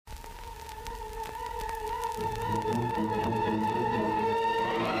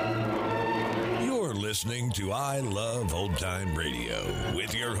listening to I Love Old Time Radio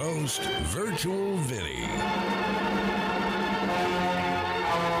with your host, Virtual Vinny.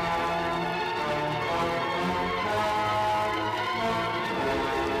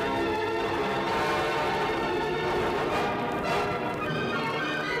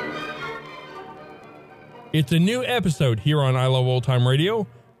 It's a new episode here on I Love Old Time Radio.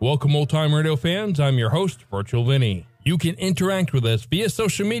 Welcome, Old Time Radio fans. I'm your host, Virtual Vinny. You can interact with us via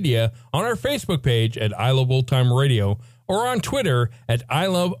social media on our Facebook page at I Love Old Time Radio or on Twitter at I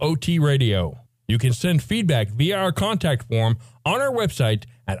Love OT Radio. You can send feedback via our contact form on our website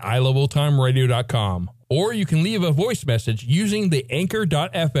at iloveoldtimeradio.com, or you can leave a voice message using the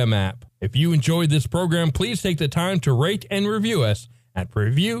Anchor.fm app. If you enjoyed this program, please take the time to rate and review us at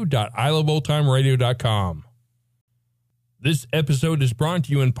review.iloveoldtimeradio.com. This episode is brought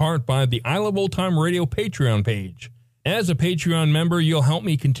to you in part by the I Love Old Time Radio Patreon page. As a Patreon member, you'll help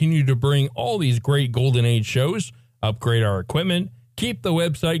me continue to bring all these great Golden Age shows, upgrade our equipment, keep the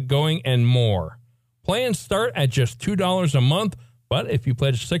website going, and more. Plans start at just $2 a month, but if you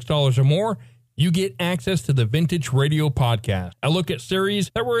pledge $6 or more, you get access to the Vintage Radio Podcast. I look at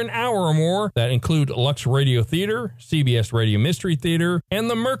series that were an hour or more that include Lux Radio Theater, CBS Radio Mystery Theater, and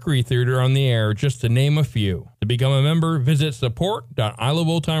the Mercury Theater on the Air, just to name a few. To become a member, visit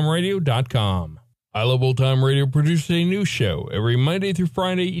support.iloveoldtimeradio.com. I Love Old Time Radio produces a new show every Monday through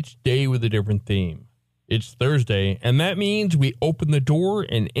Friday, each day with a different theme. It's Thursday, and that means we open the door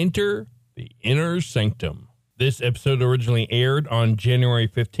and enter the inner sanctum. This episode originally aired on January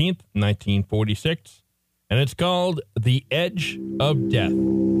 15th, 1946, and it's called The Edge of Death.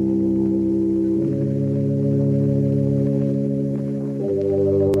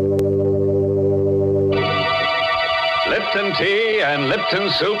 Lipton Tea and Lipton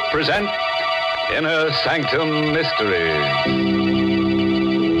Soup present Inner Sanctum Mysteries.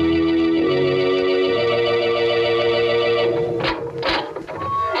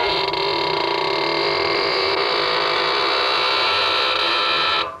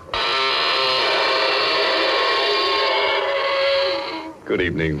 Good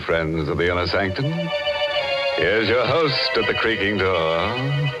evening, friends of the Inner Sanctum. Here's your host at the creaking door.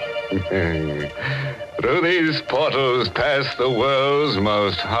 Through these portals pass the world's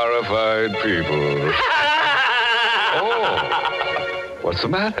most horrified people. Oh, what's the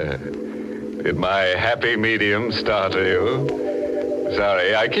matter? Did my happy medium startle you?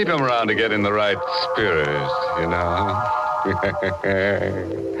 Sorry, I keep him around to get in the right spirit, you know.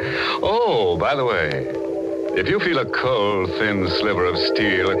 Oh, by the way, if you feel a cold, thin sliver of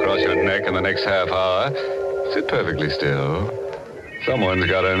steel across your neck in the next half hour, sit perfectly still. Someone's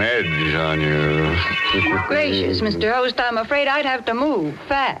got an edge on you. Gracious, Mr. Host, I'm afraid I'd have to move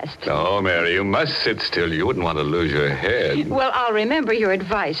fast. No, Mary, you must sit still. You wouldn't want to lose your head. Well, I'll remember your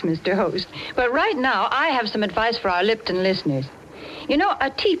advice, Mr. Host. But right now, I have some advice for our Lipton listeners. You know,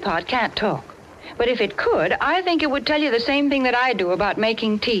 a teapot can't talk. But if it could, I think it would tell you the same thing that I do about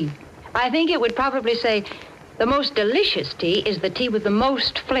making tea. I think it would probably say, the most delicious tea is the tea with the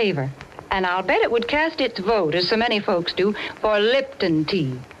most flavor. And I'll bet it would cast its vote, as so many folks do, for Lipton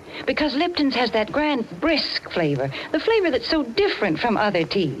tea. Because Lipton's has that grand, brisk flavor, the flavor that's so different from other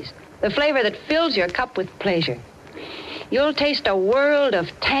teas, the flavor that fills your cup with pleasure. You'll taste a world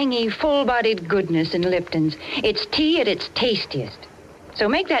of tangy, full-bodied goodness in Lipton's. It's tea at its tastiest. So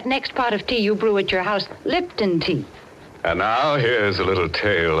make that next pot of tea you brew at your house Lipton tea. And now here's a little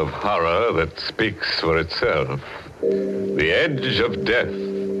tale of horror that speaks for itself. The Edge of Death.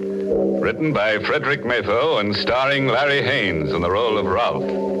 Written by Frederick Matho and starring Larry Haynes in the role of Ralph.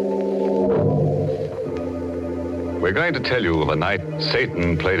 We're going to tell you of a night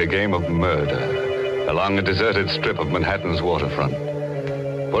Satan played a game of murder along a deserted strip of Manhattan's waterfront.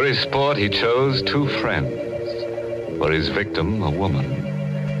 For his sport, he chose two friends. For his victim, a woman.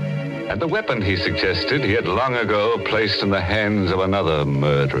 And the weapon he suggested he had long ago placed in the hands of another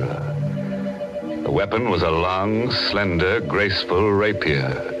murderer. The weapon was a long, slender, graceful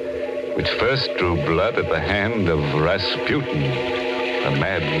rapier, which first drew blood at the hand of Rasputin, the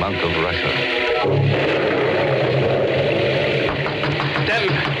mad monk of Russia.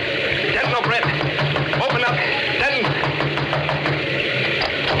 Denton, O'Brien, open up, Denton.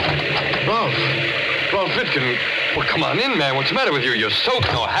 Ralph Vitkin, well, come on in, man. What's the matter with you? You're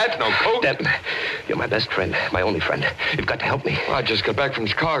soaked, no hat, no coat. Denton, you're my best friend, my only friend. You've got to help me. Well, I just got back from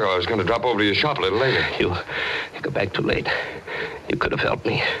Chicago. I was going to drop over to your shop a little later. You got back too late. You could have helped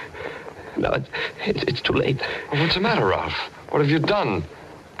me. No, it's too late. Well, what's the matter, Ralph? What have you done?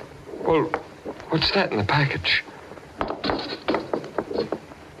 Well, what's that in the package?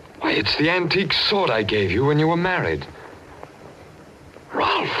 Why, it's the antique sword I gave you when you were married.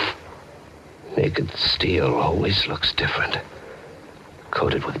 Ralph! They naked steel always looks different.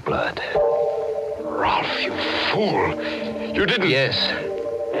 Coated with blood. Ralph, you fool. You didn't... Yes.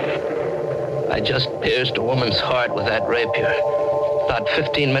 I just pierced a woman's heart with that rapier. About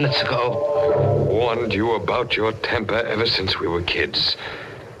 15 minutes ago. Warned you about your temper ever since we were kids.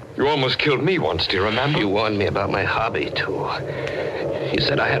 You almost killed me once, do you remember? You warned me about my hobby, too. You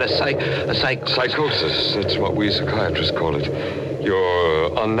said I had a psychosis. That's what we psychiatrists call it.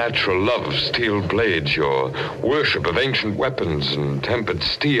 Your unnatural love of steel blades, your worship of ancient weapons and tempered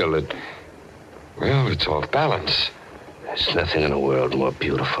steel. It's off balance. There's nothing in the world more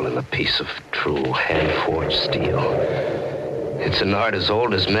beautiful than a piece of true hand-forged steel. It's an art as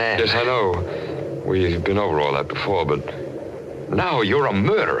old as man. Yes, I know. We've been over all that before, but now you're a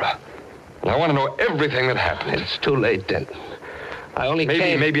murderer. And I want to know everything that happened. It's too late, Denton. I only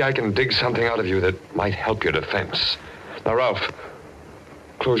came... Maybe I can dig something out of you that might help your defense. Now, Ralph,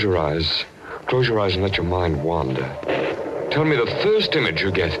 close your eyes. Close your eyes and let your mind wander. Tell me the first image you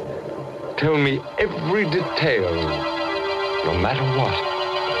get. Tell me every detail, no matter what.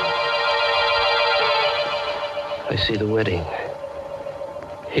 I see the wedding.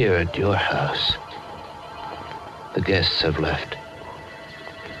 Here at your house. The guests have left.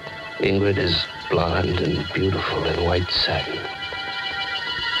 Ingrid is blonde and beautiful in white satin.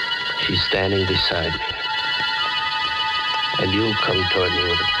 She's standing beside me. And you come toward me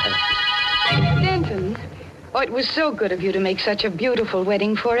with a package. Denton, it was so good of you to make such a beautiful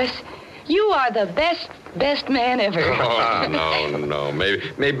wedding for us. You are the best man ever. Oh, no.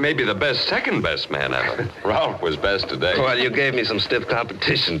 Maybe the second best man ever. Ralph was best today. Well, you gave me some stiff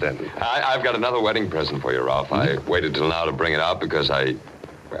competition, Denton. I've got another wedding present for you, Ralph. I waited till now to bring it out because I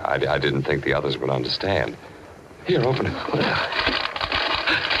didn't think the others would understand. Here, open it. Well,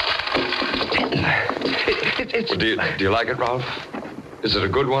 do you like it, Ralph? Is it a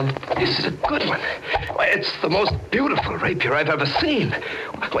good one? This is a good one. Why, it's the most beautiful rapier I've ever seen.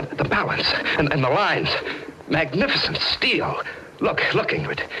 The balance and the lines. Magnificent steel. Look,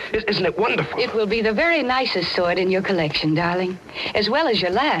 Ingrid. Isn't it wonderful? It will be the very nicest sword in your collection, darling. As well as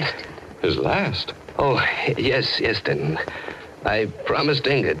your last. His last? Oh, yes, Denton. I promised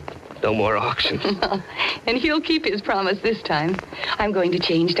Ingrid no more auctions. And he'll keep his promise this time. I'm going to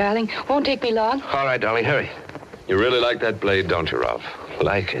change, darling. Won't take me long. All right, darling, hurry. You really like that blade, don't you, Ralph?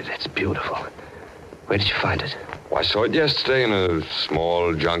 Like it. It's beautiful. Where did you find it? Well, I saw it yesterday in a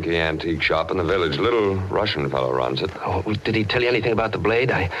small, junky antique shop in the village. Little Russian fellow runs it. Oh, did he tell you anything about the blade?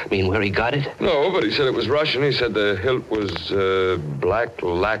 I mean, where he got it? No, but he said it was Russian. He said the hilt was black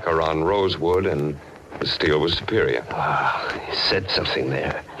lacquer on rosewood and the steel was superior. Oh, he said something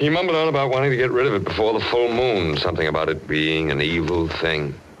there. He mumbled on about wanting to get rid of it before the full moon. Something about it being an evil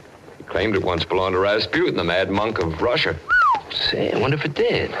thing. He claimed it once belonged to Rasputin, the mad monk of Russia. Say, I wonder if it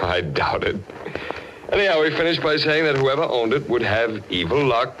did. I doubt it. Anyhow, he finished by saying that whoever owned it would have evil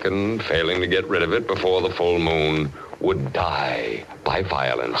luck and failing to get rid of it before the full moon would die by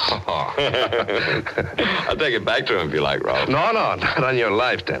violence. I'll take it back to him if you like, Ralph. No, not on your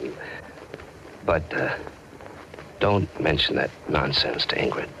life, then. But don't mention that nonsense to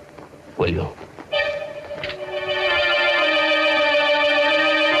Ingrid, will you?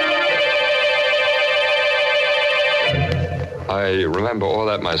 I remember all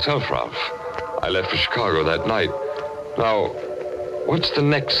that myself, Ralph. I left for Chicago that night. Now, what's the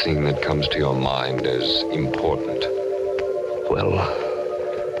next thing that comes to your mind as important? Well,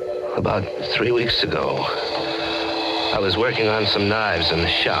 about 3 weeks ago, I was working on some knives in the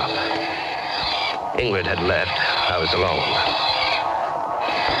shop. Ingrid had left. I was alone.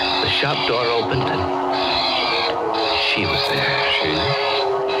 The shop door opened and she was there. She?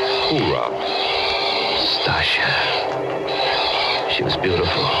 Who, Ralph? Stasha. She was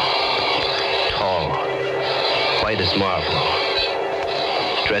beautiful. Tall. White as marble.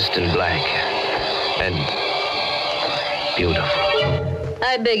 Dressed in black. And beautiful.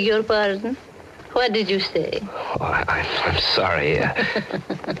 I beg your pardon. What did you say? Oh, I'm sorry.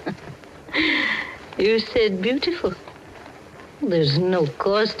 You said beautiful. There's no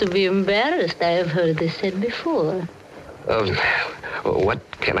cause to be embarrassed. I have heard this said before. What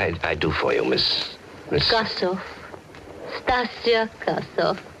can I do for you, Miss... Kosov. Stasia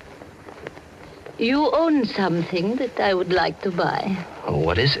Kosov. You own something that I would like to buy. Oh,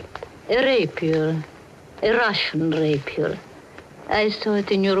 what is it? A rapier. A Russian rapier. I saw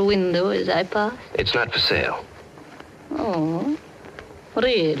it in your window as I passed. It's not for sale. Oh,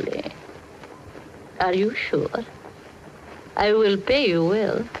 really? Are you sure? I will pay you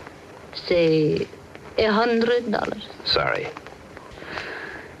well. Say, $100. Sorry.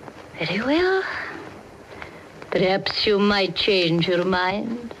 Very well. Perhaps you might change your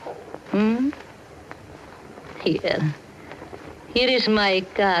mind. Here. Here is my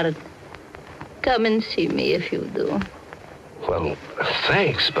card. Come and see me if you do. Well,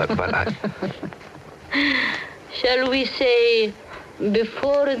 thanks, but I... Shall we say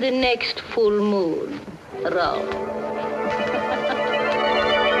before the next full moon, Ralph?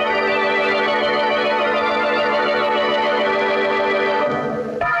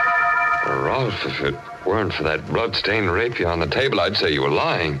 Ralph, if it weren't for that blood-stained rapier on the table, I'd say you were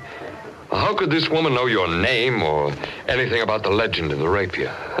lying. How could this woman know your name or anything about the legend of the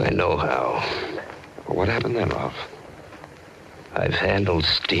rapier? I know how. What happened then, Ralph? I've handled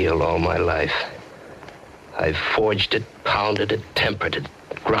steel all my life. I've forged it, pounded it, tempered it,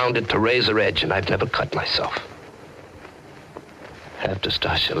 ground it to razor edge, and I've never cut myself. After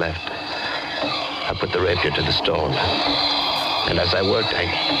Stasia left, I put the rapier to the stone. And as I worked,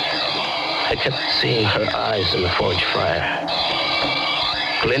 I kept seeing her eyes in the forge fire,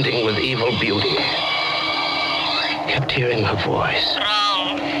 glinting with evil beauty. Kept hearing her voice.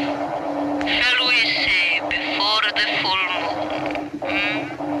 Ralph, shall we say before the full moon?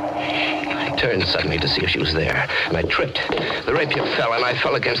 I turned suddenly to see if she was there, and I tripped. The rapier fell, and I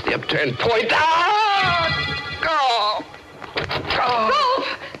fell against the upturned point. Ah! Oh! Oh! Rolf!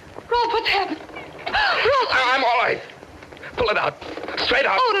 Rolf, what's happened? Rolf! I'm all right. Pull it out. Straight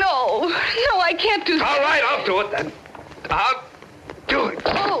out. Oh, no. No, I can't do that. All right, I'll do it then. I'll do it.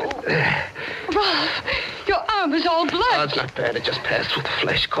 Oh. Rolf, your arm is all blood. Oh, it's not bad. It just passed through the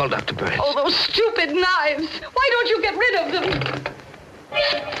flesh. Call Dr. Burns. Oh, those stupid knives. Why don't you get rid of them?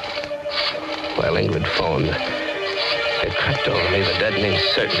 While Ingrid phoned, it crept over me the deadening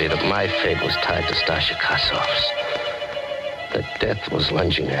certainty that my fate was tied to Stasia Kosov's. That death was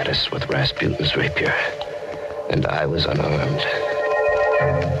lunging at us with Rasputin's rapier, and I was unarmed.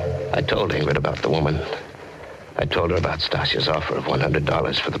 I told Ingrid about the woman. I told her about Stasia's offer of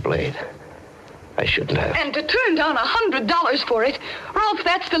 $100 for the blade. I shouldn't have. And to turn down $100 for it, Rolf,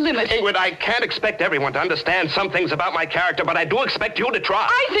 that's the limit. Ingrid, I can't expect everyone to understand some things about my character, but I do expect you to try.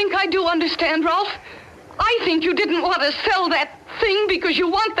 I think I do understand, Rolf. I think you didn't want to sell that thing because you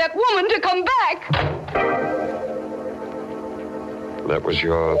want that woman to come back. That was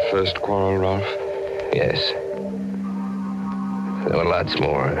your first quarrel, Ralph? Yes. There were lots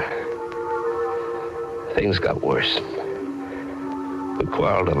more. Things got worse. We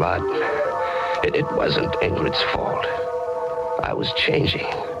quarreled a lot. It wasn't Ingrid's fault. I was changing.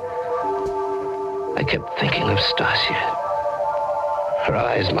 I kept thinking of Stasia. Her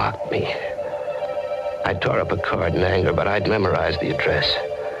eyes mocked me. I tore up a card in anger, but I'd memorized the address.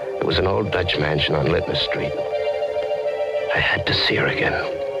 It was an old Dutch mansion on Litner Street. I had to see her again.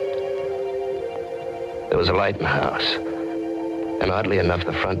 There was a light in the house, and oddly enough,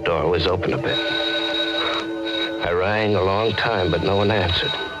 the front door was open a bit. I rang a long time, but no one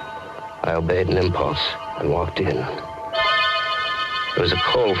answered. I obeyed an impulse and walked in. There was a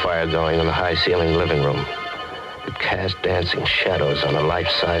coal fire going in the high-ceiling living room. It cast dancing shadows on a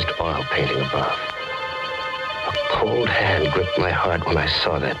life-sized oil painting above. A cold hand gripped my heart when I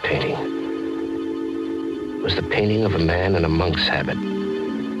saw that painting. It was the painting of a man in a monk's habit,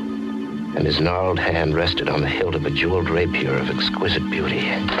 and his gnarled hand rested on the hilt of a jeweled rapier of exquisite beauty.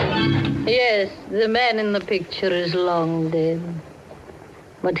 Yes, the man in the picture is long dead.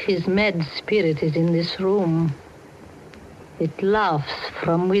 But his mad spirit is in this room. It laughs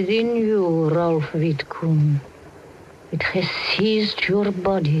from within you, Rolf Wittkuhn. It has seized your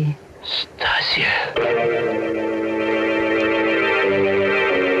body. Stasia.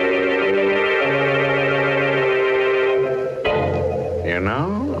 You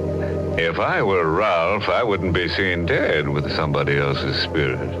know, if I were Ralph, I wouldn't be seen dead with somebody else's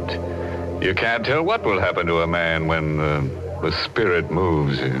spirit. You can't tell what will happen to a man when the spirit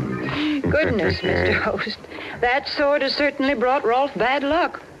moves him. Goodness, Mr. Host. That sword has certainly brought Rolf bad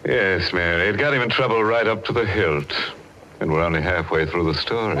luck. Yes, Mary. It got him in trouble right up to the hilt. And we're only halfway through the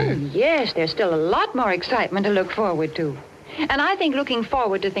story. Oh, yes, there's still a lot more excitement to look forward to. And I think looking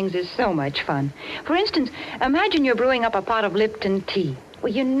forward to things is so much fun. For instance, imagine you're brewing up a pot of Lipton tea.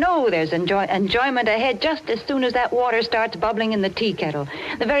 Well, you know there's enjoyment ahead just as soon as that water starts bubbling in the tea kettle.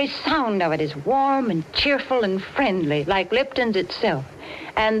 The very sound of it is warm and cheerful and friendly, like Lipton's itself.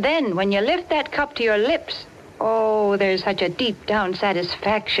 And then when you lift that cup to your lips, oh, there's such a deep-down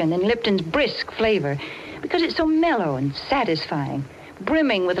satisfaction in Lipton's brisk flavor because it's so mellow and satisfying,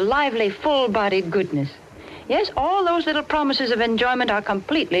 brimming with lively, full-bodied goodness. Yes, all those little promises of enjoyment are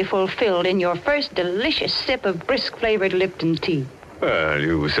completely fulfilled in your first delicious sip of brisk-flavored Lipton tea. Well,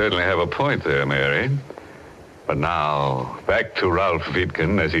 you certainly have a point there, Mary. But now, back to Ralph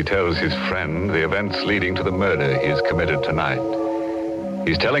Wittgen as he tells his friend the events leading to the murder he has committed tonight.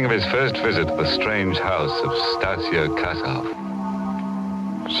 He's telling of his first visit to the strange house of Stasia Kasov.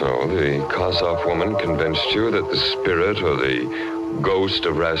 So the Kasov woman convinced you that the spirit or the ghost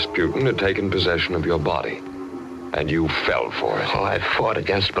of Rasputin had taken possession of your body, and you fell for it. Oh, I fought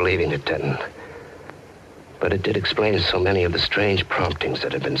against believing it, Denton. But it did explain so many of the strange promptings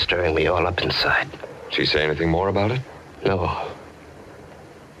that had been stirring me all up inside. Did she say anything more about it? No.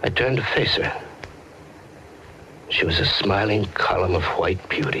 I turned to face her. She was a smiling column of white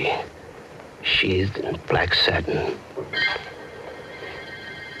beauty, sheathed in black satin.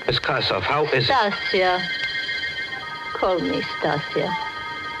 Miss Kasov, how is it? Stasia. Call me Stasia.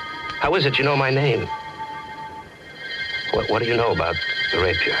 How is it you know my name? What do you know about the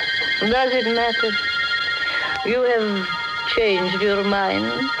rapier? Does it matter? You have changed your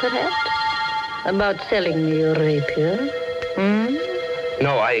mind, perhaps? About selling me your rapier?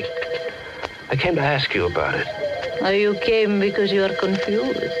 No, I came to ask you about it. Oh, you came because you are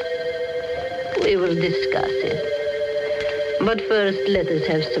confused. We will discuss it. But first, let us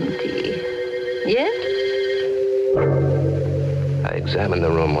have some tea. Yes? I examined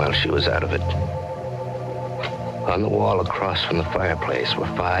the room while she was out of it. On the wall across from the fireplace were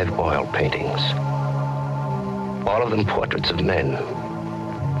 5 oil paintings. All of them portraits of men.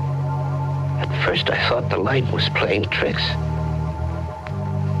 At first, I thought the light was playing tricks.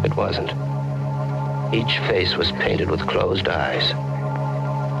 It wasn't. Each face was painted with closed eyes.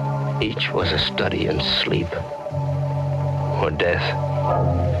 Each was a study in sleep or death.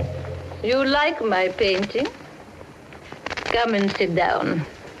 You like my painting? Come and sit down.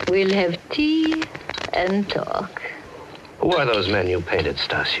 We'll have tea and talk. Who are those men you painted,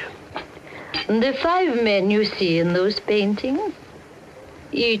 Stasia? The 5 men you see in those paintings,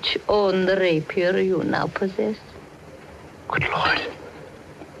 each own the rapier you now possess. Good Lord.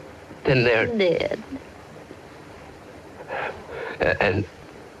 Then they're... Dead. And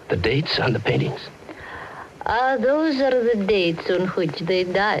the dates on the paintings? Those are the dates on which they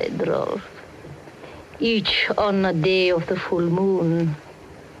died, Rolf. Each on a day of the full moon.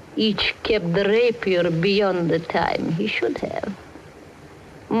 Each kept the rapier beyond the time he should have.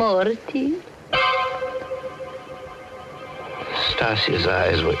 More tea? Stasia's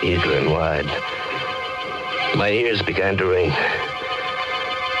eyes were eager and wide. My ears began to ring.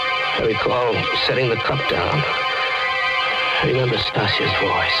 I recall setting the cup down. I remember Stasia's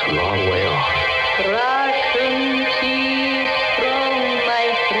voice a long way off. Russian tea strong, my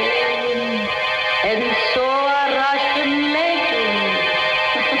friend, and so are Russian legends.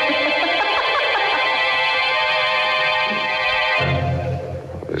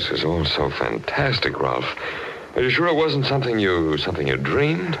 This is all so fantastic, Ralph. Are you sure it wasn't something you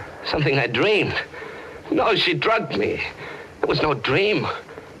dreamed? Something I dreamed? No, she drugged me. It was no dream.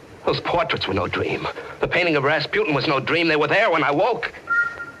 Those portraits were no dream. The painting of Rasputin was no dream. They were there when I woke.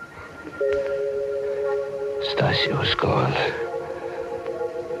 Stasia was gone.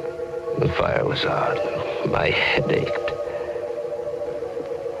 The fire was out. My head ached.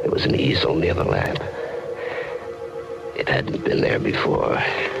 There was an easel near the lamp. It hadn't been there before.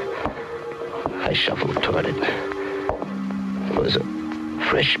 I shuffled toward it. There was a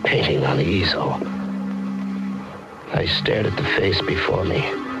fresh painting on the easel. I stared at the face before me.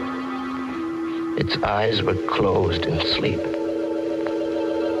 Its eyes were closed in sleep.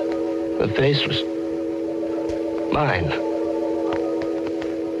 The face was mine.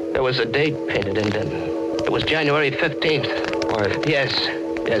 There was a date painted in it. It was January 15th. Why? Yes,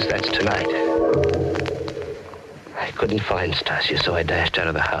 that's tonight. I couldn't find Stasia, so I dashed out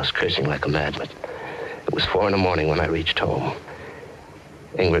of the house, cursing like a madman. It was 4 a.m. when I reached home.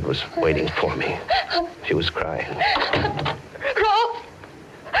 Ingrid was waiting for me. She was crying. Rolf!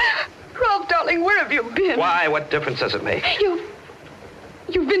 Rolf, darling, where have you been? Why? What difference does it make?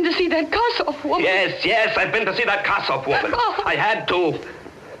 You've been to see that Kasov woman. Yes, I've been to see that Kasov woman. Oh. I had to.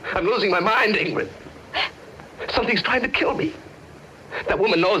 I'm losing my mind, Ingrid. Something's trying to kill me. That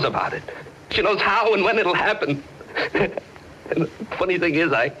woman knows about it. She knows how and when it'll happen. And the funny thing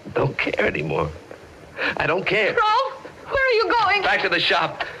is, I don't care anymore. I don't care. Rolf, where are you going? Back to the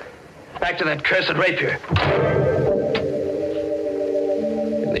shop. Back to that cursed rapier.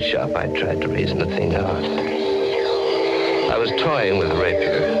 In the shop, I tried to reason the thing out. I was toying with the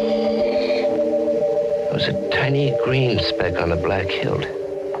rapier. There was a tiny green speck on the black hilt.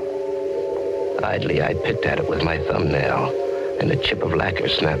 Idly, I picked at it with my thumbnail, and a chip of lacquer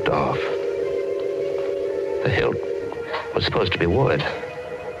snapped off. The hilt was supposed to be wood.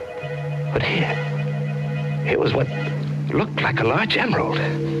 But here was what looked like a large emerald.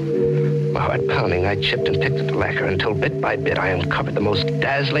 My heart pounding, I chipped and picked at the lacquer until bit by bit I uncovered the most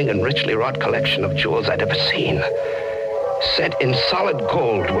dazzling and richly wrought collection of jewels I'd ever seen. set in solid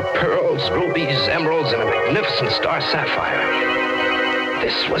gold were pearls, rubies, emeralds, and a magnificent star sapphire.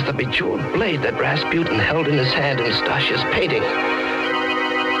 This was the bejeweled blade that Rasputin held in his hand in Stasha's painting.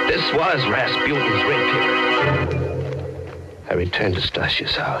 This was Rasputin's rapier. I returned to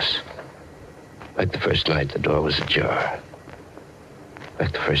Stasha's house. Like the first night, the door was ajar.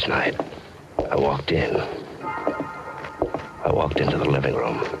 Like the first night, I walked in. I walked into the living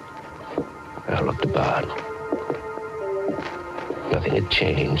room. I looked about. Nothing had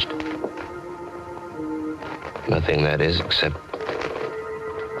changed. Nothing, that is, except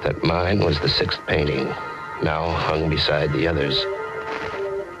that mine was the sixth painting, now hung beside the others.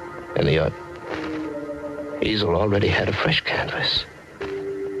 And the easel already had a fresh canvas.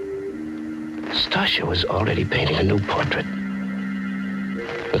 Stasha was already painting a new portrait.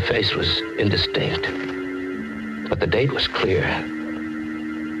 The face was indistinct, but the date was clear.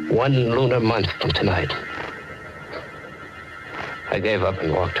 1 lunar month from tonight. I gave up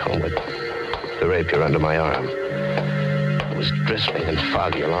and walked home with the rapier under my arm. It was drizzling and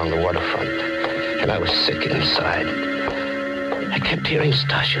foggy along the waterfront, and I was sick inside. I kept hearing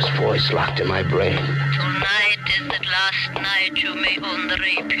Stasha's voice locked in my brain. Tonight is the last night you may own the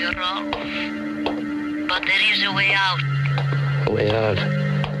rapier, Rolf. But there is a way out. A way out?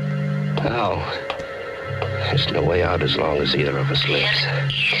 How? There's no way out as long as either of us lives. There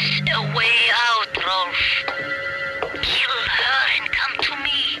is a way out, Rolf. Kill her and come to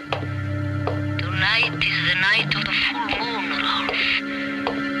me. Tonight is the night of the full moon, Rolf.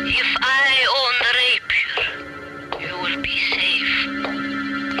 If I own the rapier, you will be safe.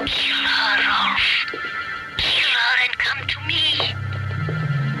 Kill her, Rolf. Kill her and come to me.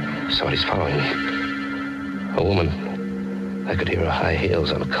 Somebody's following me. A woman. I could hear her high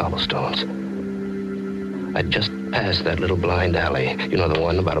heels on the cobblestones. I'd just passed that little blind alley. You know, the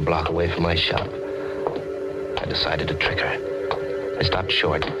one about a block away from my shop. I decided to trick her. I stopped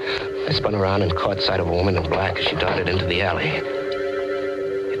short. I spun around and caught sight of a woman in black as she darted into the alley.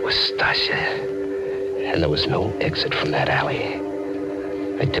 It was Stasha. And there was no exit from that alley.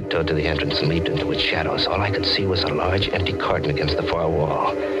 I tiptoed to the entrance and leaped into its shadows. All I could see was a large empty carton against the far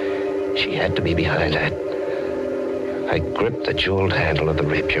wall. She had to be behind that. I gripped the jeweled handle of the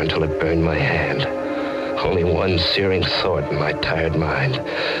rapier until it burned my hand. Only one searing thought in my tired mind.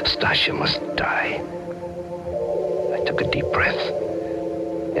 Stasha must die. I took a deep breath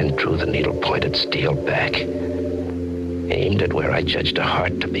and drew the needle-pointed steel back, aimed at where I judged her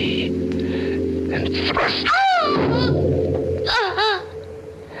heart to be, and thrust.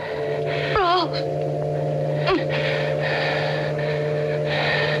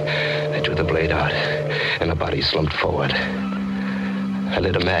 I drew the blade out, and her body slumped forward. I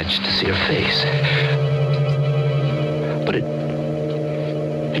lit a match to see her face. But it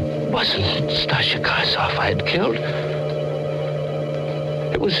wasn't Stasha Karsov I had killed.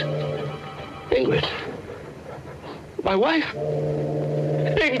 It was Ingrid. My wife.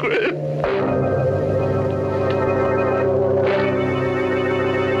 Ingrid.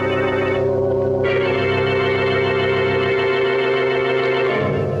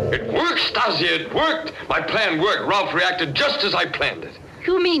 It worked, Stasia, it worked. My plan worked. Ralph reacted just as I planned it.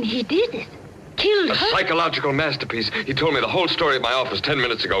 You mean he did it? Killed A her? psychological masterpiece. He told me the whole story at my office 10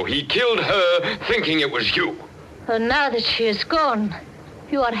 minutes ago. He killed her thinking it was you. And now that she is gone,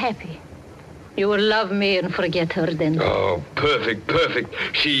 you are happy. You will love me and forget her then. Oh, perfect, perfect.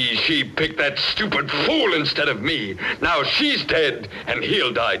 She picked that stupid fool instead of me. Now she's dead, and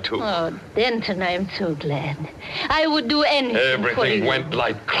he'll die too. Oh, Denton, I'm so glad. I would do anything for Everything you. went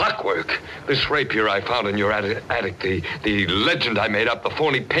like clockwork. This rapier I found in your attic, the legend I made up, the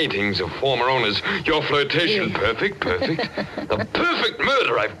phony paintings of former owners, your flirtation, Yes. perfect, perfect. The perfect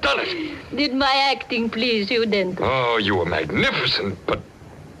murder, I've done it. Did my acting please you, Denton? Oh, you were magnificent, but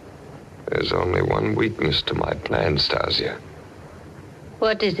there's only one weakness to my plan, Stasia.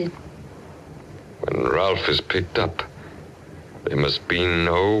 What is it? When Ralph is picked up, there must be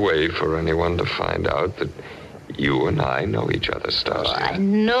no way for anyone to find out that you and I know each other, Stasia. I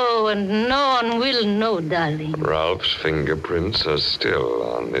know, and no one will know, darling. Ralph's fingerprints are still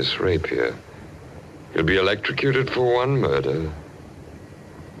on this rapier. He'll be electrocuted for one murder.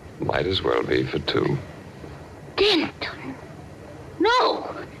 Might as well be for two. Denton! No!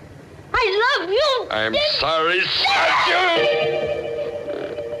 I love you! I'm Denton! sorry, Stasia!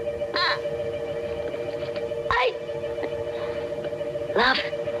 I love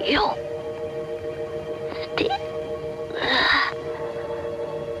you. Still.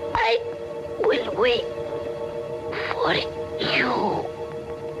 I will wait for you.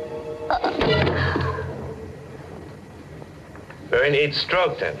 Very neat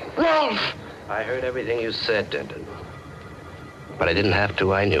stroke, Denton. Ralph! I heard everything you said, Denton. But I didn't have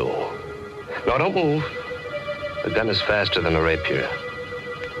to, I knew. No, don't move. The gun is faster than a rapier.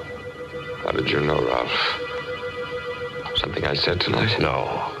 How did you know, Ralph? Something I said tonight?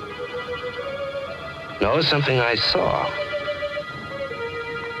 No. No, something I saw.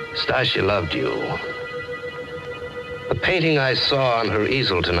 Stasia loved you. The painting I saw on her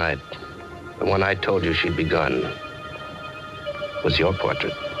easel tonight, the one I told you she'd begun, was your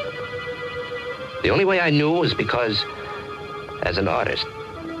portrait. The only way I knew was because, as an artist,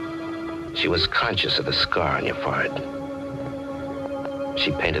 she was conscious of the scar on your forehead.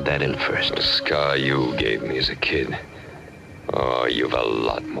 She painted that in first. The scar you gave me as a kid. Oh, you've a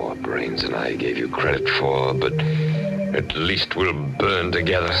lot more brains than I gave you credit for, but at least we'll burn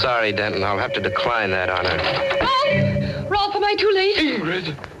together. Sorry, Denton. I'll have to decline that honor. Oh! Rolf, am I too late?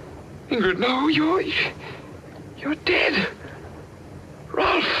 Ingrid, no, you're dead.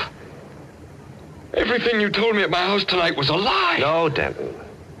 Ralph, everything you told me at my house tonight was a lie. No, Denton.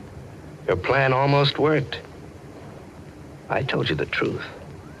 Your plan almost worked. I told you the truth.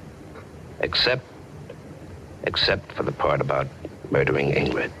 Except for the part about murdering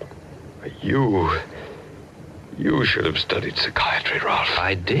Ingrid. You should have studied psychiatry, Ralph.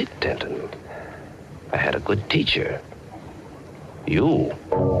 I did, Denton. I had a good teacher. You.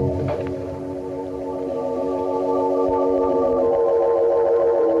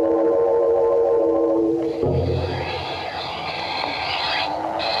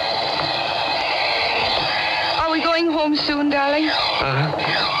 Are we going home soon, darling?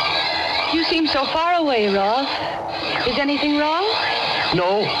 You seem so far away, Rolf. Is anything wrong?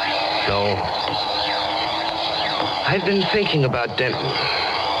 No. I've been thinking about Denton.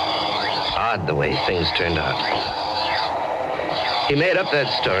 Odd the way things turned out. He made up that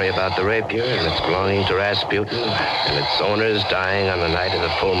story about the rapier and its belonging to Rasputin and its owners dying on the night of the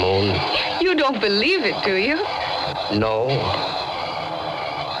full moon. You don't believe it, do you? No.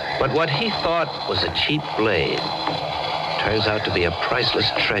 But what he thought was a cheap blade turns out to be a priceless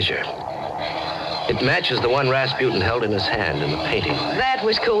treasure. It matches the one Rasputin held in his hand in the painting. That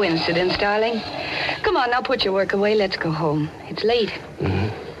was coincidence, darling. Come on, now put your work away. Let's go home. It's late.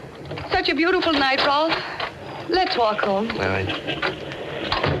 Mm-hmm. Such a beautiful night, Rolf. Let's walk home. All right.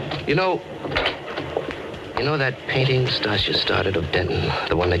 You know that painting Stasia started of Denton,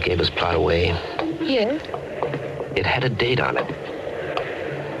 the one that gave his plot away? Yes? It had a date on it.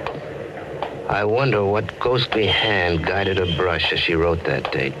 I wonder what ghostly hand guided her brush as she wrote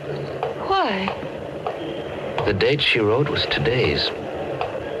that date. Why? The date she wrote was today's.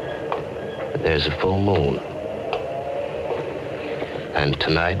 But there's a full moon. And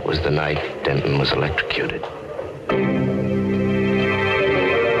tonight was the night Denton was electrocuted.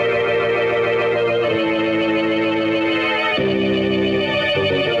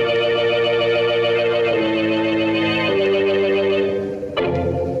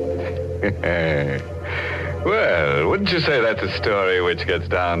 Well, wouldn't you say that's a story which gets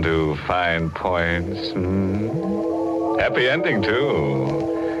down to fine points? Happy ending,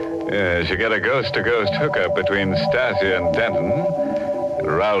 too. Yes, you get a ghost-to-ghost hookup between Stasia and Denton.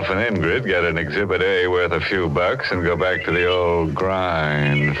 Ralph and Ingrid get an Exhibit A worth a few bucks and go back to the old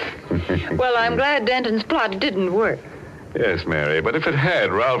grind. Well, I'm glad Denton's plot didn't work. Yes, Mary, but if it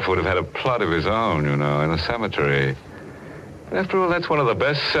had, Ralph would have had a plot of his own, in a cemetery. After all, that's one of the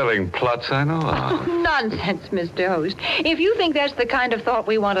best-selling plots I know of. Oh, nonsense, Mr. Host. If you think that's the kind of thought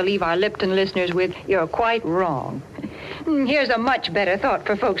we want to leave our Lipton listeners with, you're quite wrong. Here's a much better thought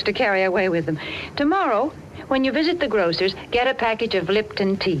for folks to carry away with them. Tomorrow, when you visit the grocer's, get a package of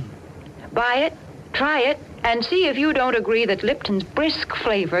Lipton tea. Buy it, try it, and see if you don't agree that Lipton's brisk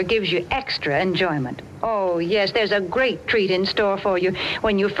flavor gives you extra enjoyment. Oh, yes, there's a great treat in store for you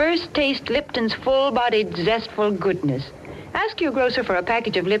when you first taste Lipton's full-bodied, zestful goodness. Ask your grocer for a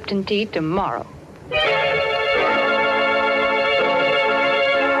package of Lipton tea tomorrow.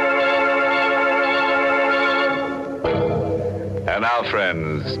 And now,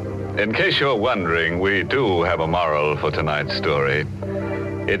 friends, in case you're wondering, we do have a moral for tonight's story.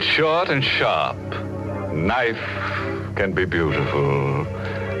 It's short and sharp. Knife can be beautiful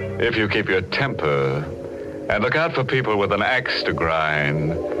if you keep your temper. And look out for people with an axe to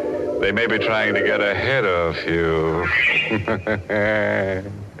grind. They may be trying to get ahead of you.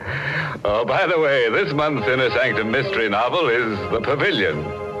 Oh, by the way, this month's Inner Sanctum mystery novel is The Pavilion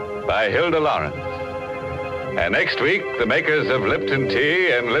by Hilda Lawrence. And next week, the makers of Lipton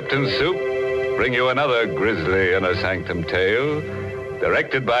Tea and Lipton Soup bring you another grisly Inner Sanctum tale,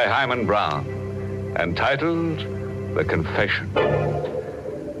 directed by Hyman Brown, and titled The Confession.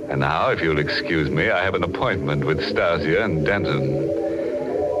 And now, if you'll excuse me, I have an appointment with Stasia and Denton.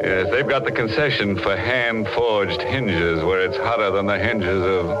 Yes, they've got the concession for hand-forged hinges where it's hotter than the hinges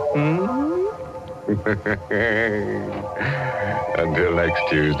of... Until next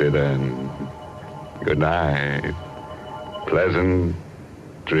Tuesday, then. Good night. Pleasant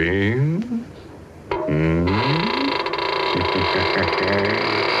dreams.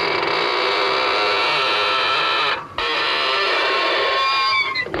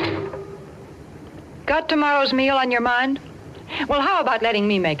 Got tomorrow's meal on your mind? Well, how about letting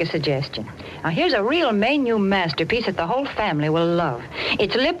me make a suggestion? Now, here's a real menu masterpiece that the whole family will love.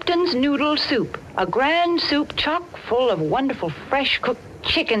 It's Lipton's Noodle Soup, a grand soup chock full of wonderful, fresh-cooked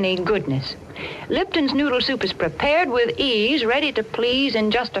chickeny goodness. Lipton's Noodle Soup is prepared with ease, ready to please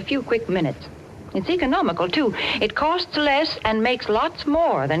in just a few quick minutes. It's economical, too. It costs less and makes lots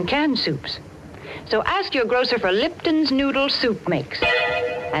more than canned soups. So ask your grocer for Lipton's Noodle Soup Mix.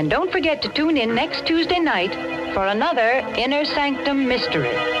 And don't forget to tune in next Tuesday night for another Inner Sanctum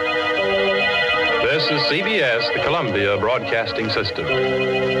Mystery. This is CBS, the Columbia Broadcasting System.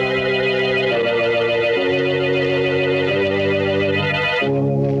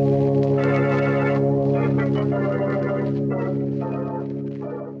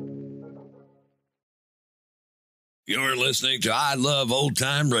 You're listening to I Love Old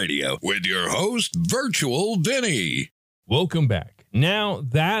Time Radio with your host, Virtual Vinny. Welcome back. Now,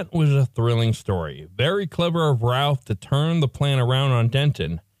 that was a thrilling story. Very clever of Ralph to turn the plan around on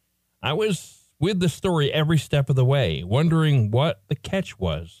Denton. I was with the story every step of the way, wondering what the catch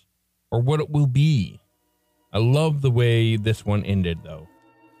was, or what it will be. I love the way this one ended, though.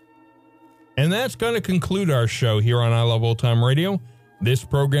 And that's going to conclude our show here on I Love Old Time Radio. This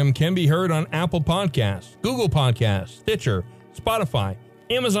program can be heard on Apple Podcasts, Google Podcasts, Stitcher, Spotify,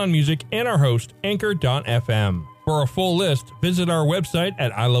 Amazon Music, and our host, Anchor.fm. For a full list, visit our website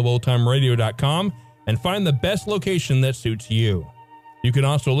at iloveoldtimeradio.com and find the best location that suits you. You can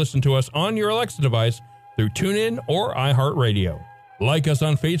also listen to us on your Alexa device through TuneIn or iHeartRadio. Like us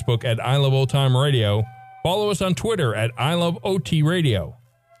on Facebook at I Love Old Time Radio. Follow us on Twitter at I Love OT Radio.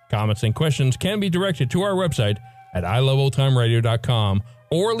 Comments and questions can be directed to our website at iloveoldtimeradio.com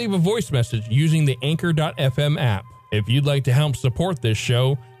or leave a voice message using the Anchor.fm app. If you'd like to help support this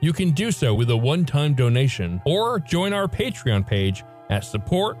show, you can do so with a one-time donation or join our Patreon page at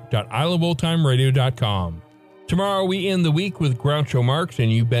support.iloveoldtimeradio.com. Tomorrow we end the week with Groucho Marx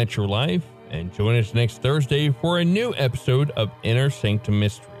and You Bet Your Life, and join us next Thursday for a new episode of Inner Sanctum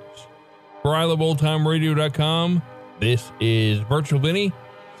Mysteries. For iloveoldtimeradio.com, this is Virtual Vinny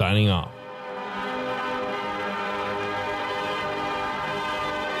signing off.